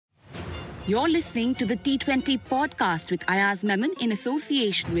You're listening to the T20 podcast with Ayaz Memon in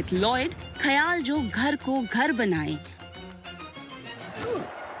association with Lloyd. Khayal jo ghar ko ghar banaye.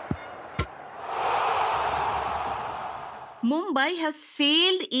 Mumbai has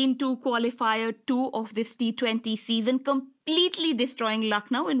sailed into Qualifier 2 of this T20 season, completely destroying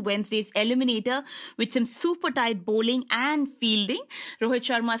Lucknow in Wednesday's Eliminator with some super tight bowling and fielding. Rohit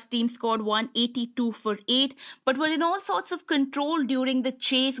Sharma's team scored 182 for 8, but were in all sorts of control during the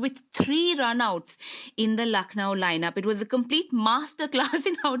chase with 3 run-outs in the Lucknow lineup. It was a complete masterclass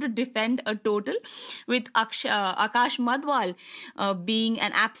in how to defend a total, with Akash Madhwal being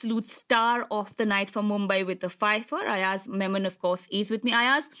an absolute star of the night for Mumbai with a fifer. Ayaz Memon, of course, is with me.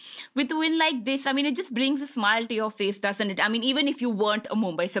 Ayaz, with a win like this, I mean, it just brings a smile to your face, doesn't it? I mean, even if you weren't a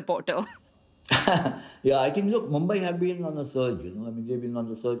Mumbai supporter. Yeah, I think, look, Mumbai have been on a surge, I mean, they've been on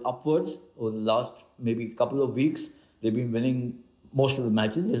the surge upwards over the last maybe couple of weeks. They've been winning most of the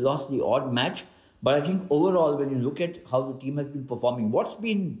matches. They lost the odd match. But I think overall, when you look at how the team has been performing, what's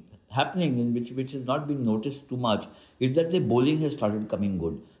been happening, in which has not been noticed too much, is that the bowling has started coming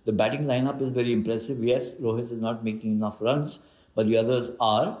good. The batting lineup is very impressive. Yes, Rohit is not making enough runs, but the others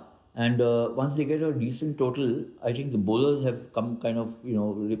are. And once they get a decent total, I think the bowlers have come kind of,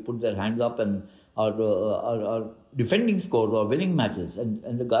 they put their hands up and are defending scores or winning matches.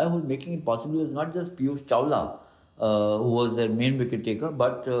 And the guy who's making it possible is not just Piyush Chawla, who was their main wicket taker,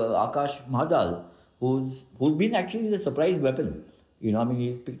 but Akash Madhwal, who's been actually the surprise weapon.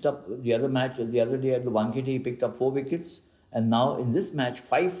 He's picked up the other day at the Wankhede, he picked up 4 wickets. And now in this match,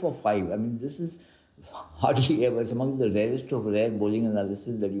 5 for 5. I mean, this is hardly ever. It's amongst the rarest of rare bowling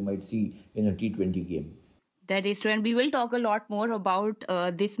analysis that you might see in a T20 game. That is true, and we will talk a lot more about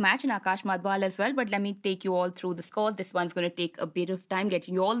this match and Akash Madhwal as well, but let me take you all through the scores. This one's going to take a bit of time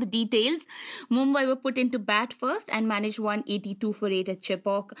getting you all the details. Mumbai were put into bat first and managed 182 for 8 at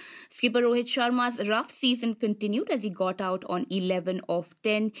Chepauk. Skipper Rohit Sharma's rough season continued as he got out on 11 of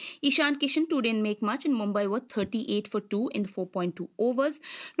 10. Ishan Kishan too didn't make much, and Mumbai were 38 for 2 in 4.2 overs.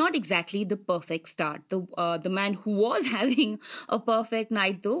 Not exactly the perfect start. The man who was having a perfect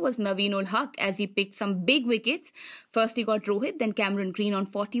night though was Naveen as he picked some big wickets. First he got Rohit, then Cameron Green on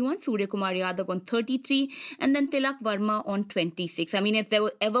 41, Surya Kumar Yadav on 33, and then Tilak Verma on 26. I mean, if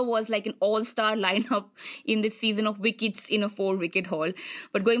there ever was like an all-star lineup in this season of wickets in a 4-wicket haul.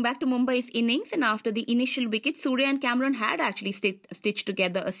 But going back to Mumbai's innings, and after the initial wicket, Surya and Cameron had actually stitched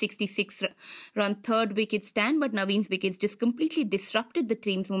together a 66-run 3rd wicket stand, but Naveen's wickets just completely disrupted the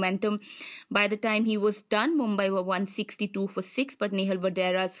team's momentum. By the time he was done, Mumbai were 162 for 6, but Nehal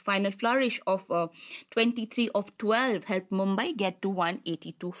Vadera's final flourish of 23 of 12 helped Mumbai get to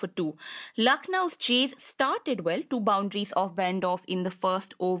 182 for 2. Lucknow's chase started well, 2 boundaries off Bandorf in the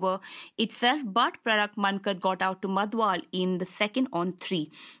first over itself, but Prarak Mankad got out to Madhwal in the second on 3.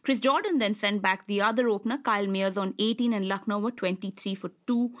 Chris Jordan then sent back the other opener, Kyle Mears, on 18, and Lucknow were 23 for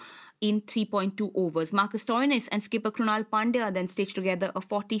 2 in 3.2 overs. Marcus Stoinis and skipper Krunal Pandya then stitched together a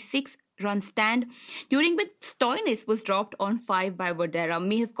 46-run stand, during which Stoinis was dropped on 5 by Vadera.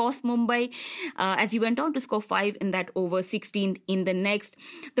 May have cost Mumbai as he went on to score 5 in that over, 16 in the next.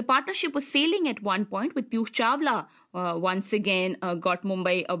 The partnership was sailing at one point with Piyush Chawla once again got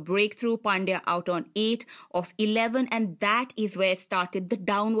Mumbai a breakthrough. Pandya out on 8 of 11, and that is where started the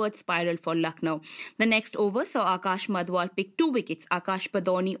downward spiral for Lucknow. The next over saw Akash Madhwal pick 2 wickets, Akash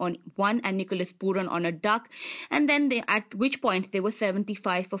Padoni on 1 and Nicholas Puran on a duck, and then at which point they were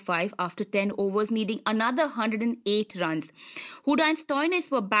 75 for 5 after 10 overs, needing another 108 runs. Huda and Stoinis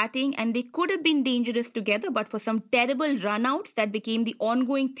were batting, and they could have been dangerous together, but for some terrible run-outs that became the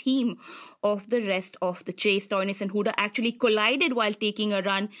ongoing theme of the rest of the chase. Stoinis and Huda actually collided while taking a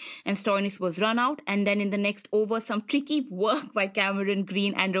run, and Stoinis was run out. And then in the next over, some tricky work by Cameron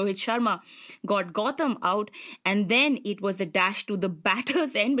Green and Rohit Sharma got Gautam out, and then it was a dash to the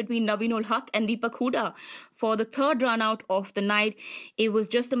batter's end between Naveen ul Haq and Deepak Huda for the 3rd run out of the night. It was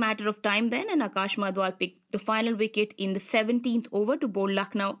just a matter of time then, and Akash Madhwal picked the final wicket in the 17th over to bowl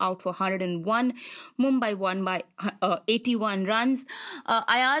Lucknow out for 101. Mumbai won by 81 runs.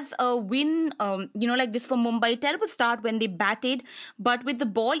 Ayaz, a win, like this for Mumbai. Terrible start when they batted, but with the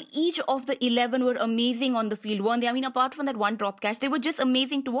ball, each of the 11 were amazing on the field, weren't they? I mean, apart from that one drop catch, they were just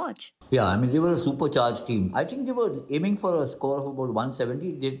amazing to watch. Yeah, I mean, they were a supercharged team. I think they were aiming for a score of about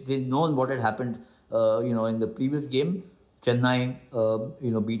 170. They'd known what had happened, in the previous game. Chennai,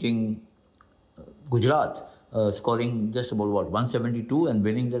 beating Gujarat, scoring just about 172 and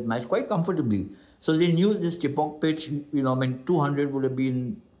winning that match quite comfortably. So they knew this Chepauk pitch, 200 would have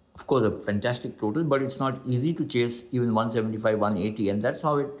been, of course, a fantastic total, but it's not easy to chase even 175, 180, and that's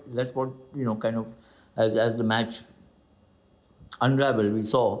what kind of as the match unraveled, we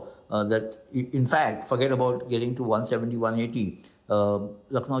saw that in fact, forget about getting to 170, 180.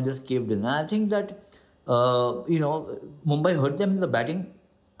 Lucknow just caved in. And I think that, Mumbai hurt them in the batting.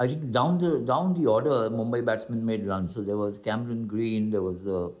 I think down the order, Mumbai batsmen made runs. So there was Cameron Green, there was,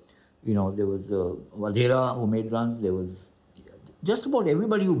 Vadera who made runs. There was just about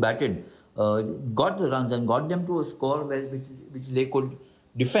everybody who batted got the runs and got them to a score which they could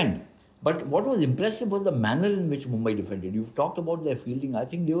defend. But what was impressive was the manner in which Mumbai defended. You've talked about their fielding. I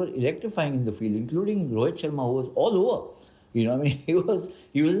think they were electrifying in the field, including Rohit Sharma, who was all over. He was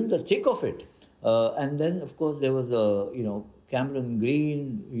in the thick of it. And then, of course, there was Cameron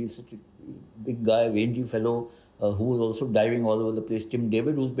Green. He's such a big guy, rangy fellow, who was also diving all over the place. Tim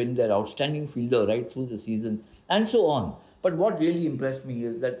David, who's been their outstanding fielder right through the season, and so on. But what really impressed me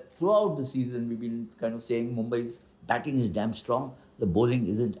is that throughout the season, we've been kind of saying Mumbai's batting is damn strong, the bowling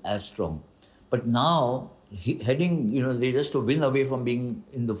isn't as strong. But now, heading, they're just a win away from being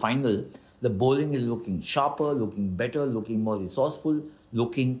in the final. The bowling is looking sharper, looking better, looking more resourceful,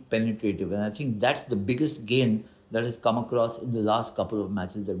 looking penetrative. And I think that's the biggest gain that has come across in the last couple of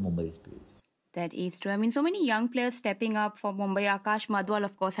matches that Mumbai has played. That is true. I mean, so many young players stepping up for Mumbai. Akash Madhwal,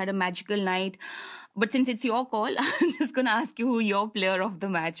 of course, had a magical night. But since it's your call, I'm just going to ask you who your player of the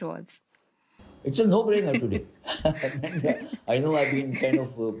match was. It's a no-brainer today. I know I've been kind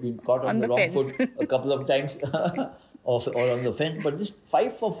of been caught on the wrong foot a couple of times or on the fence. But this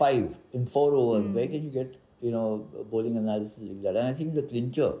 5 for 5 in 4 overs, where can you get, bowling analysis like that? And I think the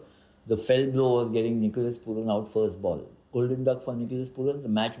clincher, the fell blow was getting Nicholas Pooran out first ball. Golden duck for Nicholas Pooran, the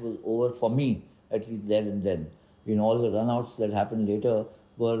match was over for me, at least there and then. All the runouts that happened later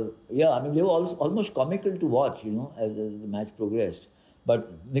were, they were almost comical to watch, as the match progressed.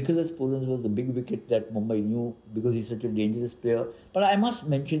 But Nicholas Pooran was the big wicket that Mumbai knew because he's such a dangerous player. But I must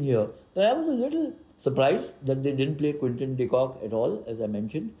mention here that I was a little surprised that they didn't play Quinton de Kock at all, as I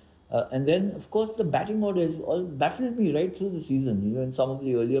mentioned. And then, of course, the batting order has all baffled me right through the season. In some of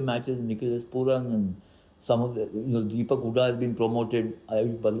the earlier matches, Nicholas Pooran and some of the, Deepak Hooda has been promoted,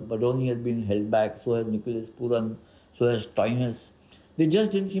 Badoni has been held back, so has Nicholas Pooran, so has Stoinis. They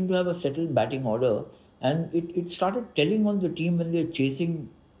just didn't seem to have a settled batting order, and it started telling on the team when they're chasing,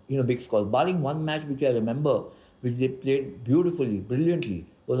 big scores. Barring one match which I remember, which they played beautifully, brilliantly,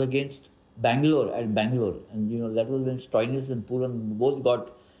 was against Bangalore at Bangalore, and that was when Stoinis and Pooran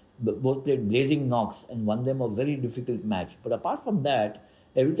both played blazing knocks and won them a very difficult match. But apart from that,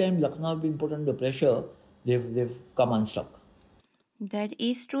 every time Lucknow have been put under pressure, they've come unstuck. That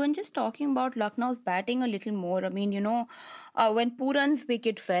is true. And just talking about Lucknow's batting a little more, I mean, when Pooran's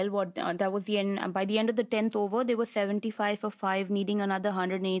wicket fell, that was the end. By the end of the 10th over, they were 75 for 5, needing another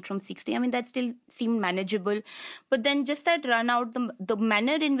 108 from 60. I mean, that still seemed manageable. But then just that run out, the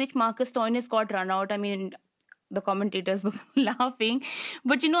manner in which Marcus Stoinis got run out, I mean, the commentators were laughing,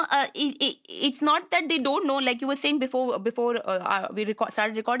 but it's not that they don't know, like you were saying before we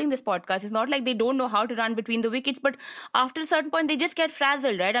started recording this podcast. It's not like they don't know how to run between the wickets, but after a certain point they just get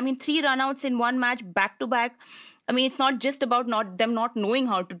frazzled, right? I mean, 3 runouts in one match back to back. I mean, it's not just about them not knowing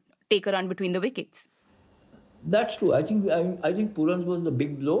how to take a run between the wickets. That's true. I think Pooran's was the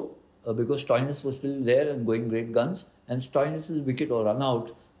big blow because Stoinis was still there and going great guns, and Stoinis' wicket or run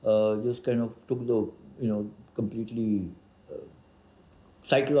out just kind of took the completely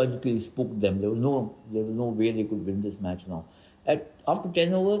psychologically spooked them. There was no way they could win this match now. After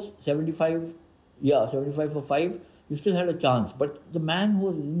 10 overs, 75 for 5, you still had a chance. But the man who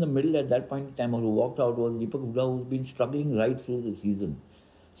was in the middle at that point in time, or who walked out, was Deepak Hooda, who's been struggling right through the season.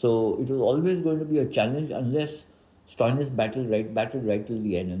 So it was always going to be a challenge unless Stoinis battled right till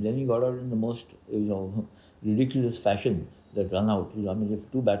the end. And then he got out in the most ridiculous fashion, that run out. If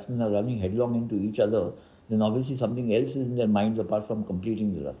 2 batsmen are running headlong into each other, then obviously something else is in their minds apart from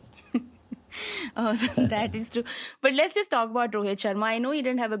completing the run. That is true. But let's just talk about Rohit Sharma. I know he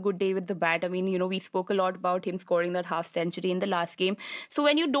didn't have a good day with the bat. I mean, we spoke a lot about him scoring that half century in the last game. So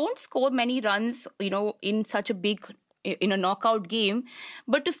when you don't score many runs, in such a in a knockout game,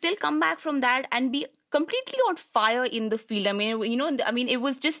 but to still come back from that and be completely on fire in the field. I mean, it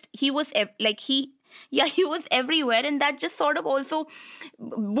was just, he was everywhere, and that just sort of also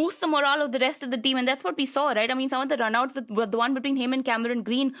boosts the morale of the rest of the team, and that's what we saw, right? I mean, some of the runouts, the one between him and Cameron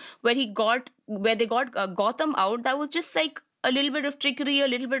Green, where they got Gotham out, that was just like a little bit of trickery, a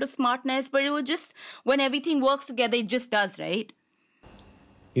little bit of smartness, but it was just, when everything works together, it just does, right?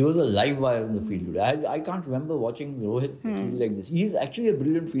 He was a live wire in the field today. I can't remember watching Rohit field like this. He's actually a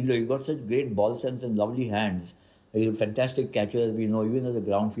brilliant fielder. He's got such great ball sense and lovely hands. He's a fantastic catcher, as we know, even as a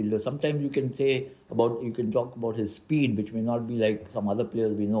ground fielder. Sometimes you can talk about his speed, which may not be like some other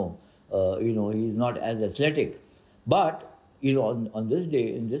players we know. He's not as athletic. But on this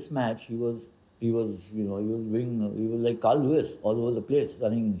day, in this match, he was like Carl Lewis all over the place,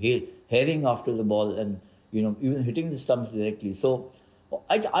 running, herring after the ball and, even hitting the stumps directly. So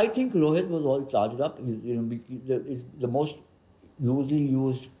I think Rohit was all charged up. Is the most loosely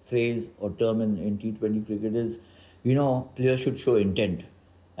used phrase or term in T20 cricket is, players should show intent.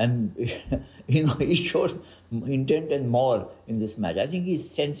 And, he showed intent and more in this match. I think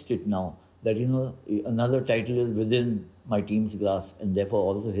he's sensed it now that, another title is within my team's grasp and therefore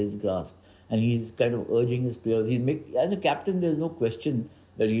also his grasp. And he's kind of urging his players. As a captain, there's no question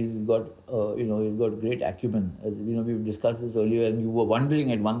that he's got great acumen. As we've discussed this earlier, and you were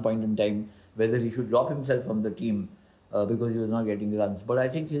wondering at one point in time whether he should drop himself from the team because he was not getting runs. But I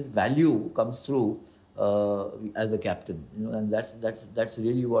think his value comes through as a captain, and that's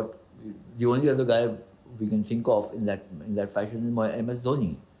really what the only other guy we can think of in that fashion is MS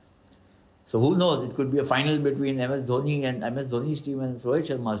Dhoni. So who knows? It could be a final between MS Dhoni and MS Dhoni's team and Rohit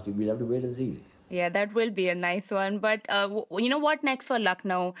Sharma's team. We'll have to wait and see. Yeah, that will be a nice one. But what next for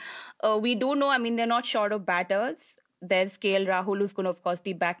Lucknow? We don't know. I mean, they're not short of batters. There's KL Rahul, who's going to, of course,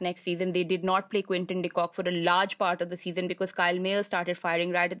 be back next season. They did not play Quinton de Kock for a large part of the season because Kyle Mayers started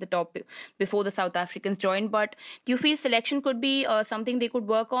firing right at the top before the South Africans joined. But do you feel selection could be something they could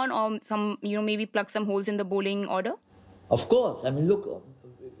work on, or maybe plug some holes in the bowling order? Of course. I mean, look,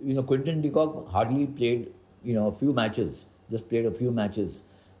 Quinton de Kock hardly played, a few matches. Just played a few matches.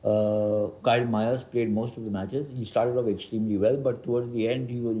 Kyle Mayers played most of the matches. He started off extremely well, but towards the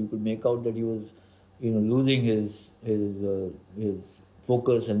end, you could make out that he was, losing his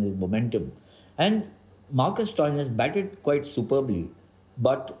focus and his momentum. And Marcus Stoinis batted quite superbly,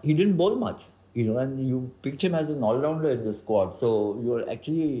 but he didn't bowl much, and you picked him as an all-rounder in the squad. So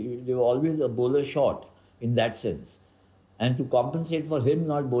they were always a bowler short in that sense. And to compensate for him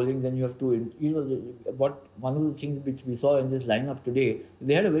not bowling, then you have to, one of the things which we saw in this lineup today,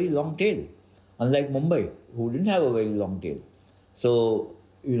 they had a very long tail, unlike Mumbai, who didn't have a very long tail. So,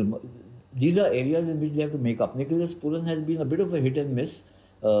 these are areas in which they have to make up. Nicholas Pooran has been a bit of a hit and miss.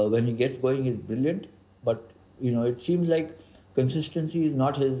 When he gets going, he's brilliant. But, it seems like consistency is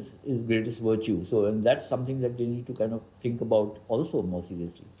not his greatest virtue. So, and that's something that they need to kind of think about also more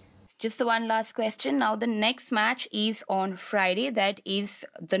seriously. Just the one last question. Now, the next match is on Friday. That is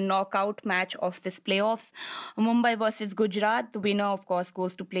the knockout match of this playoffs. Mumbai versus Gujarat. The winner, of course,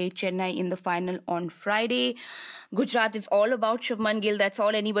 goes to play Chennai in the final on Friday. Gujarat is all about Shubman Gill. That's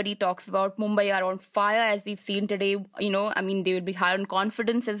all anybody talks about. Mumbai are on fire, as we've seen today. They will be high on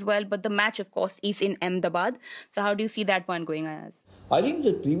confidence as well. But the match, of course, is in Ahmedabad. So how do you see that one going, Ayaz? I think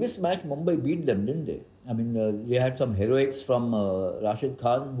the previous match, Mumbai beat them, didn't they? I mean, they had some heroics from Rashid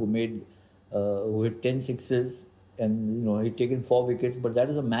Khan, who hit 10 sixes, and he'd taken 4 wickets. But that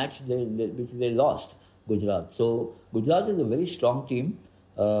is a match which they lost, Gujarat. So Gujarat is a very strong team.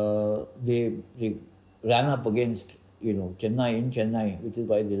 They ran up against Chennai in Chennai, which is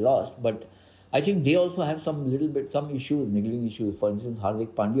why they lost. But I think they also have some niggling issues. For instance,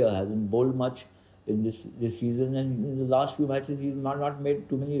 Hardik Pandya hasn't bowled much in this season, and in the last few matches he's not made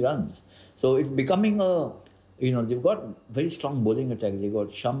too many runs. So it's becoming they've got very strong bowling attack. They've got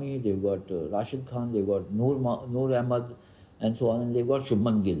Shami, they've got Rashid Khan, they've got Noor Ahmed, and so on, and they've got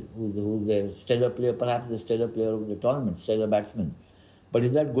Shubman Gill, who's their stellar player, perhaps the stellar player of the tournament, stellar batsman. But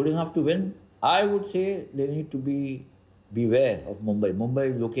is that good enough to win? I would say they need to beware of Mumbai.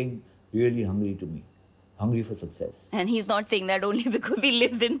 Mumbai is looking really hungry to me. Hungry for success. And he's not saying that only because he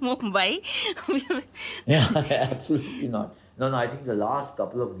lives in Mumbai. Yeah, absolutely not. No, I think the last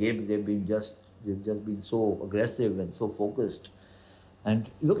couple of games they've just been so aggressive and so focused. And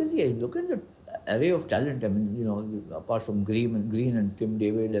look at the array of talent. I mean, apart from Green and Tim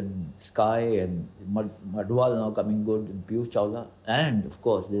David and Sky and Madhwal now coming good, and Piyush Chawla, and of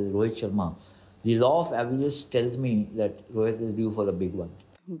course there's Rohit Sharma. The law of averages tells me that Rohit is due for a big one.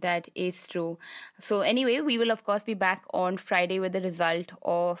 That is true. So anyway, we will of course be back on Friday with the result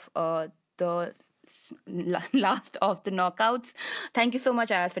of the last of the knockouts. Thank you so much,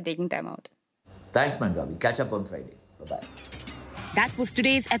 Ayaz, for taking time out. Thanks, Mandravi. Catch up on Friday. Bye-bye. That was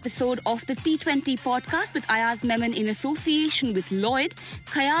today's episode of the T20 podcast with Ayaz Memon in association with Lloyd.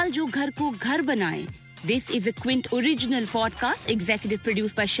 Khayal jo ghar ko ghar banaye. This is a Quint original podcast, executive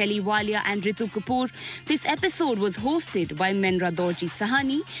produced by Shelly Walia and Ritu Kapoor. This episode was hosted by Menra Dorji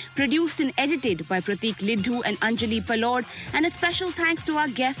Sahani, produced and edited by Pratik Lidhu and Anjali Palod, and a special thanks to our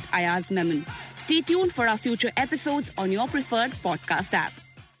guest, Ayaz Memon. Stay tuned for our future episodes on your preferred podcast app.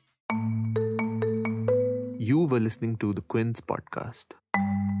 You were listening to the Quint's podcast.